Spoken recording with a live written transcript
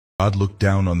God looked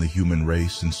down on the human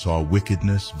race and saw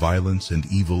wickedness, violence, and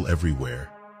evil everywhere.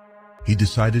 He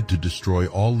decided to destroy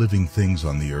all living things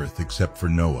on the earth except for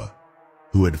Noah,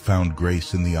 who had found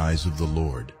grace in the eyes of the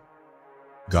Lord.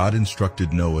 God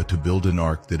instructed Noah to build an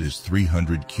ark that is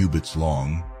 300 cubits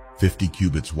long, 50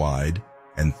 cubits wide,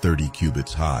 and 30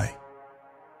 cubits high.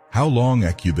 How long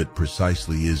a cubit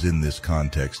precisely is in this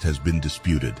context has been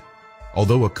disputed,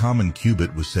 although a common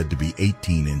cubit was said to be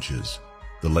 18 inches,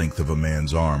 the length of a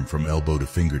man's arm from elbow to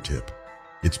fingertip.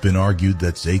 It's been argued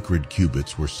that sacred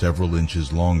cubits were several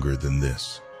inches longer than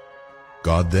this.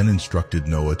 God then instructed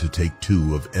Noah to take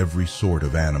 2 of every sort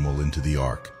of animal into the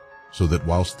ark, so that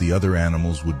whilst the other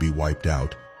animals would be wiped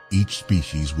out, each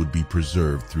species would be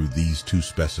preserved through these 2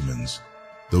 specimens,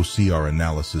 though see our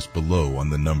analysis below on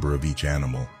the number of each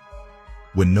animal.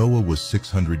 When Noah was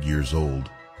 600 years old,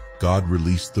 God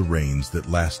released the rains that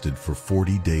lasted for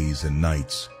 40 days and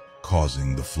nights,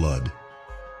 causing the flood.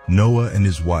 Noah and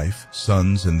his wife,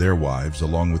 sons, and their wives,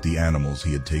 along with the animals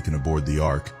he had taken aboard the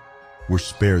ark, were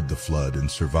spared the flood and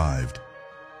survived.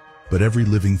 But every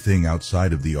living thing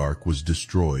outside of the ark was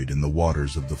destroyed in the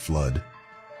waters of the flood.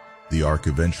 The ark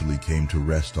eventually came to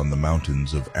rest on the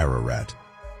mountains of Ararat.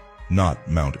 Not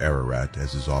Mount Ararat,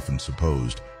 as is often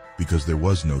supposed, because there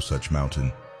was no such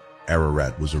mountain.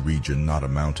 Ararat was a region, not a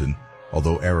mountain,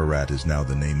 although Ararat is now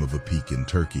the name of a peak in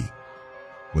Turkey.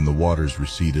 When the waters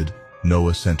receded,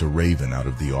 Noah sent a raven out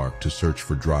of the ark to search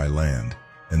for dry land,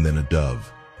 and then a dove.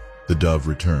 The dove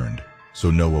returned, so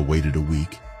Noah waited a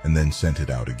week and then sent it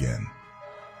out again.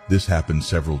 This happened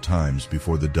several times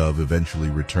before the dove eventually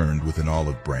returned with an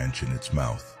olive branch in its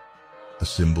mouth, a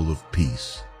symbol of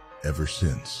peace ever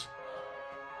since.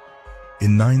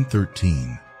 In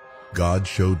 9:13, God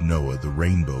showed Noah the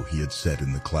rainbow he had set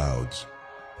in the clouds,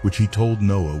 which he told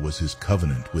Noah was his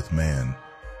covenant with man,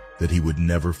 that he would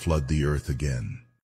never flood the earth again.